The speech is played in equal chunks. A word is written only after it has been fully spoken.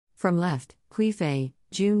From left, Kuifei,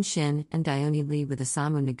 Jun Shin, and Dione Lee with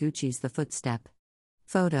Osamu Noguchi's The Footstep.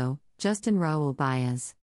 Photo, Justin Raul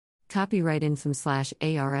Baez. Copyright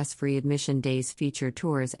info/ARS Free Admission Days feature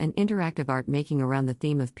tours and interactive art making around the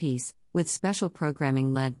theme of peace, with special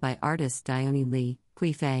programming led by artists Dione Lee,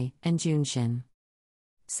 Kuifei, and Jun Shin.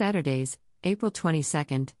 Saturdays, April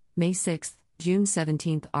 22nd, May 6th, June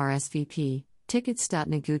 17th RSVP,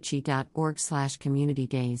 tickets.noguchi.org/community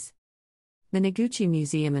days. The Noguchi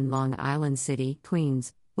Museum in Long Island City,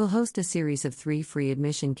 Queens, will host a series of 3 free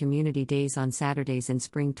admission community days on Saturdays in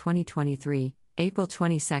spring 2023, April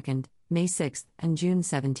 22nd, May 6th, and June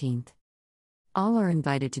 17th. All are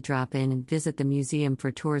invited to drop in and visit the museum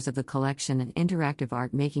for tours of the collection and interactive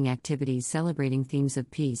art-making activities celebrating themes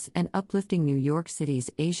of peace and uplifting New York City's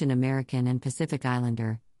Asian American and Pacific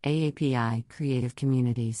Islander, AAPI, creative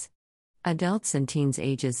communities. Adults and teens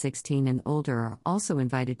ages 16 and older are also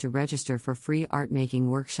invited to register for free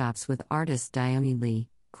art-making workshops with artists Dione Lee,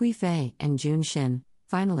 Kuifei, and Jun Shin,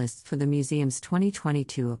 finalists for the museum's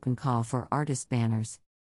 2022 Open Call for Artist banners.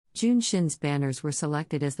 Jun Shin's banners were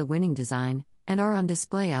selected as the winning design, and are on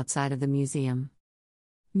display outside of the museum.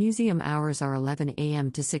 Museum hours are 11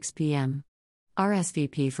 a.m. to 6 p.m.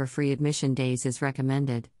 RSVP for free admission days is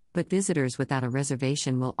recommended, but visitors without a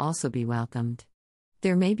reservation will also be welcomed.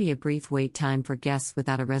 There may be a brief wait time for guests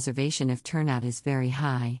without a reservation if turnout is very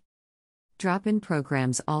high. Drop-in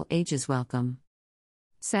programs all ages welcome.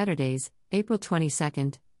 Saturdays, April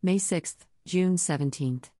 22nd, May 6th, June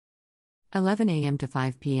 17th. 11 a.m. to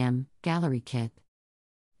 5 p.m., Gallery Kit.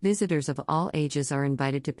 Visitors of all ages are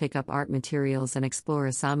invited to pick up art materials and explore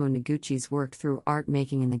Osamu Noguchi's work through art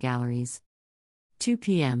making in the galleries. 2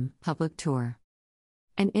 p.m., Public Tour.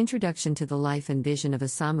 An introduction to the life and vision of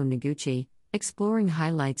Osamu Noguchi, exploring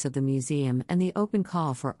highlights of the museum and the Open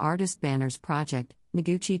Call for Artist Banners project,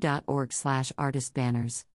 noguchi.org/artist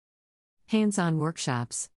banners. Hands-on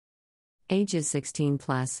workshops. Ages 16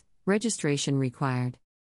 plus, registration required.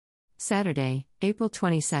 Saturday, April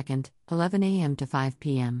 22nd, 11 a.m. to 5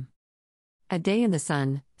 p.m. A Day in the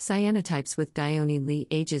Sun, cyanotypes with Dione Lee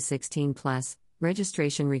ages 16 plus,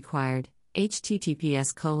 registration required,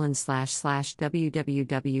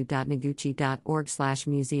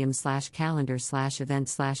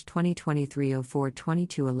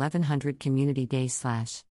 https://www.noguchi.org/museum/calendar/event/2023-04-22-1100 community day/.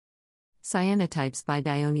 Cyanotypes by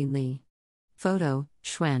Dione Lee. Photo,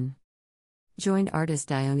 Schwen. Join artist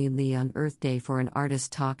Dione Lee on Earth Day for an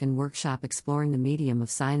artist talk and workshop exploring the medium of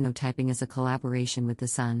cyanotyping as a collaboration with the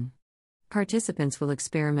sun. Participants will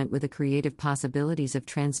experiment with the creative possibilities of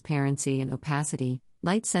transparency and opacity,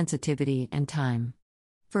 light sensitivity, and time.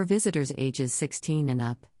 For visitors ages 16 and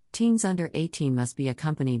up, teens under 18 must be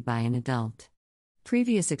accompanied by an adult.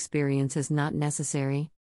 Previous experience is not necessary.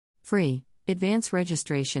 Free, advance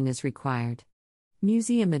registration is required.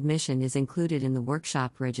 Museum admission is included in the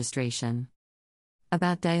workshop registration.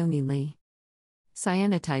 About Dione Lee.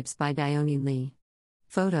 Cyanotypes by Dione Lee.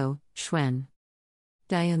 Photo, Schwen.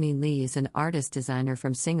 Dione Lee is an artist-designer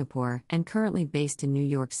from Singapore and currently based in New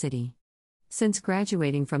York City. Since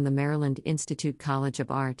graduating from the Maryland Institute College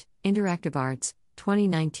of Art, Interactive Arts,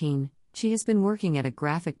 2019, she has been working at a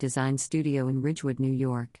graphic design studio in Ridgewood, New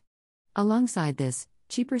York. Alongside this,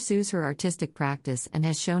 she pursues her artistic practice and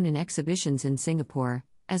has shown in exhibitions in Singapore,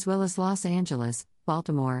 as well as Los Angeles,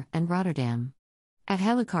 Baltimore, and Rotterdam. At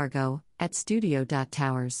Helicargo, at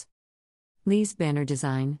Studio.Towers. Lee's banner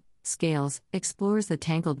design, scales, explores the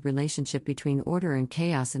tangled relationship between order and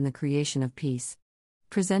chaos in the creation of peace.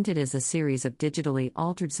 Presented as a series of digitally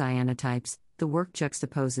altered cyanotypes, the work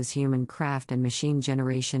juxtaposes human craft and machine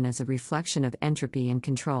generation as a reflection of entropy and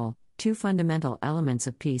control, two fundamental elements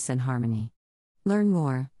of peace and harmony. Learn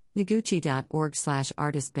more,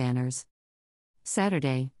 noguchi.org/artist banners.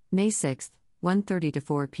 Saturday, May 6th, 1:30 to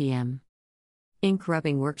 4 p.m. Ink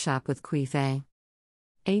rubbing workshop with Kuifei.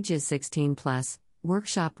 Ages 16 plus,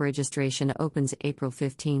 workshop registration opens April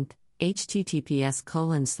 15th,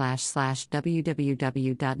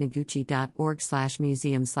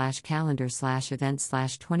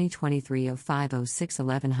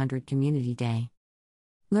 https://www.noguchi.org/museum/calendar/event/2023-05-06-1100 community day.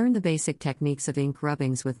 Learn the basic techniques of ink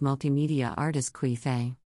rubbings with multimedia artist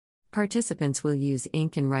Kuifei. Participants will use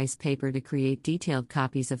ink and rice paper to create detailed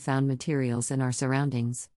copies of found materials in our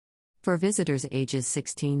surroundings. For visitors ages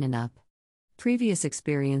 16 and up. Previous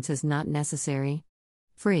experience is not necessary.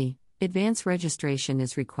 Free, advance registration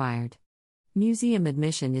is required. Museum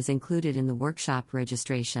admission is included in the workshop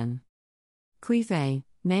registration. Kuifei,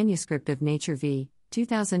 Manuscript of Nature v.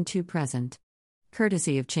 2002 present.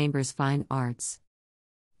 Courtesy of Chambers Fine Arts.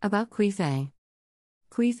 About Kuifei.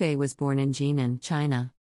 Kuifei was born in Jinan,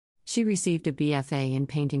 China. She received a BFA in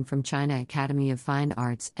painting from China Academy of Fine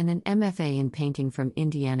Arts and an MFA in painting from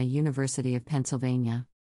Indiana University of Pennsylvania.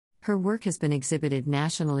 Her work has been exhibited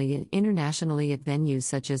nationally and internationally at venues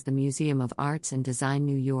such as the Museum of Arts and Design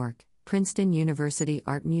New York, Princeton University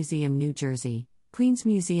Art Museum New Jersey, Queens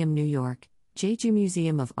Museum New York, Jeju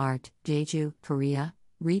Museum of Art, Jeju, Korea,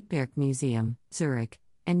 Rietberg Museum, Zurich,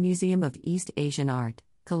 and Museum of East Asian Art,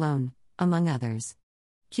 Cologne, among others.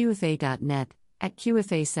 QFA.net, at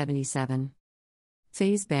QFA77.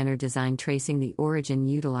 Phase banner design tracing the origin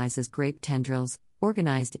utilizes grape tendrils,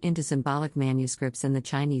 organized into symbolic manuscripts in the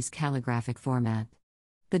Chinese calligraphic format.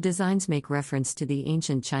 The designs make reference to the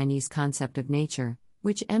ancient Chinese concept of nature,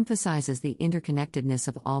 which emphasizes the interconnectedness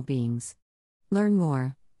of all beings. Learn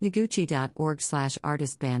more,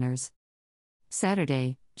 noguchi.org/artist banners.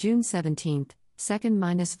 Saturday, June 17,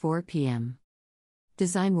 2-4 p.m.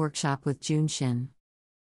 Design Workshop with Jun Shin.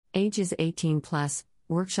 Ages 18 plus,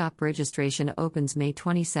 workshop registration opens May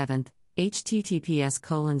 27,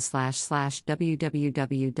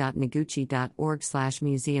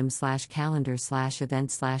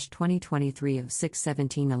 https://www.noguchi.org/museum/calendar/event/2023 of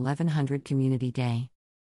 6/17/1100 Community Day.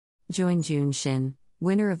 Join Jun Shin,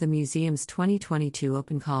 winner of the museum's 2022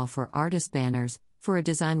 Open Call for Artist Banners, for a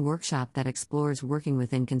design workshop that explores working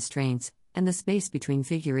within constraints and the space between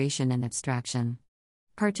figuration and abstraction.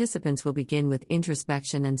 Participants will begin with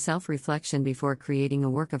introspection and self-reflection before creating a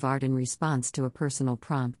work of art in response to a personal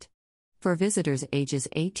prompt. For visitors ages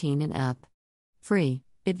 18 and up. Free,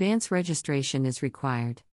 advance registration is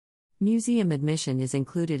required. Museum admission is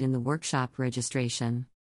included in the workshop registration.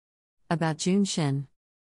 About Jun Shin.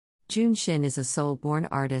 Jun Shin is a Seoul-born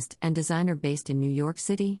artist and designer based in New York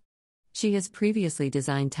City. She has previously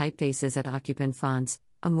designed typefaces at Occupant Fonts,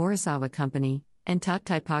 a Morisawa company, and taught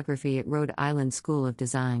typography at Rhode Island School of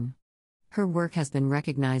Design. Her work has been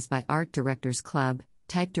recognized by Art Directors Club,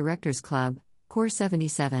 Type Directors Club, Core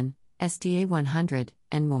 77, SDA 100,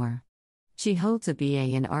 and more. She holds a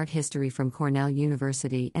BA in Art History from Cornell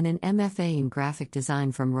University and an MFA in Graphic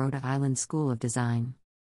Design from Rhode Island School of Design.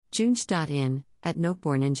 Junsh.in, at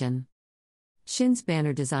Noteborn-Ingen. Shin's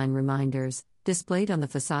banner design reminders, displayed on the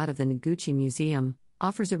facade of the Noguchi Museum,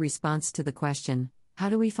 offers a response to the question, how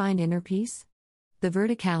do we find inner peace? The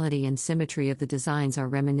verticality and symmetry of the designs are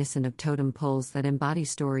reminiscent of totem poles that embody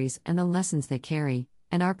stories and the lessons they carry,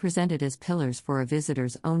 and are presented as pillars for a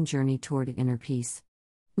visitor's own journey toward inner peace.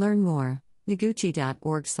 Learn more,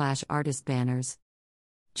 noguchi.org/artist banners.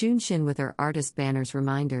 Jun Shin with her artist banners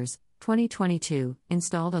reminders, 2022,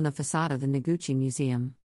 installed on the facade of the Noguchi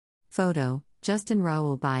Museum. Photo, Justin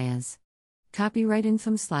Raul Baez. Copyright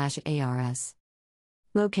infam/ARS.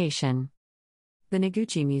 Location: the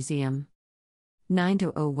Noguchi Museum.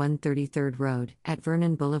 9-01 33rd Road, at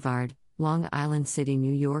Vernon Boulevard, Long Island City,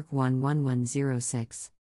 New York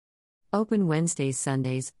 11106. Open Wednesdays,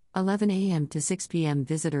 Sundays, 11 a.m. to 6 p.m.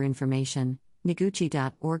 Visitor information,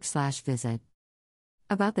 noguchi.org/visit.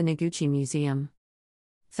 About the Noguchi Museum.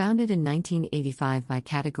 Founded in 1985 by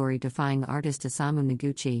category-defying artist Isamu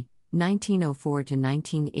Noguchi, 1904 to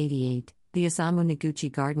 1988, the Isamu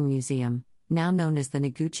Noguchi Garden Museum, now known as the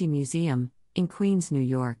Noguchi Museum, in Queens, New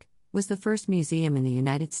York, was the first museum in the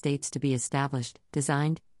United States to be established,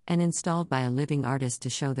 designed, and installed by a living artist to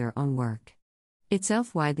show their own work.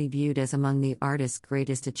 Itself widely viewed as among the artist's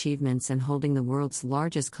greatest achievements and holding the world's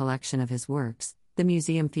largest collection of his works, the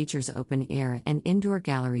museum features open-air and indoor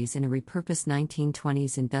galleries in a repurposed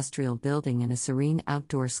 1920s industrial building and a serene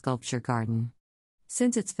outdoor sculpture garden.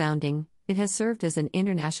 Since its founding, it has served as an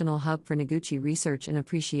international hub for Noguchi research and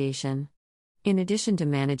appreciation. In addition to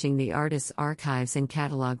managing the artist's archives and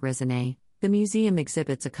catalog raisonné, the museum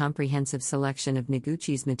exhibits a comprehensive selection of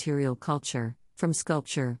Noguchi's material culture, from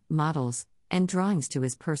sculpture, models, and drawings to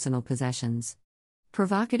his personal possessions.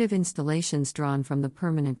 Provocative installations drawn from the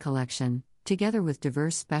permanent collection, together with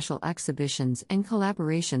diverse special exhibitions and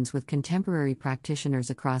collaborations with contemporary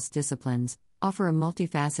practitioners across disciplines, offer a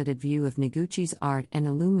multifaceted view of Noguchi's art and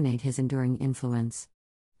illuminate his enduring influence.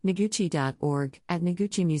 Noguchi.org, at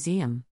Noguchi Museum.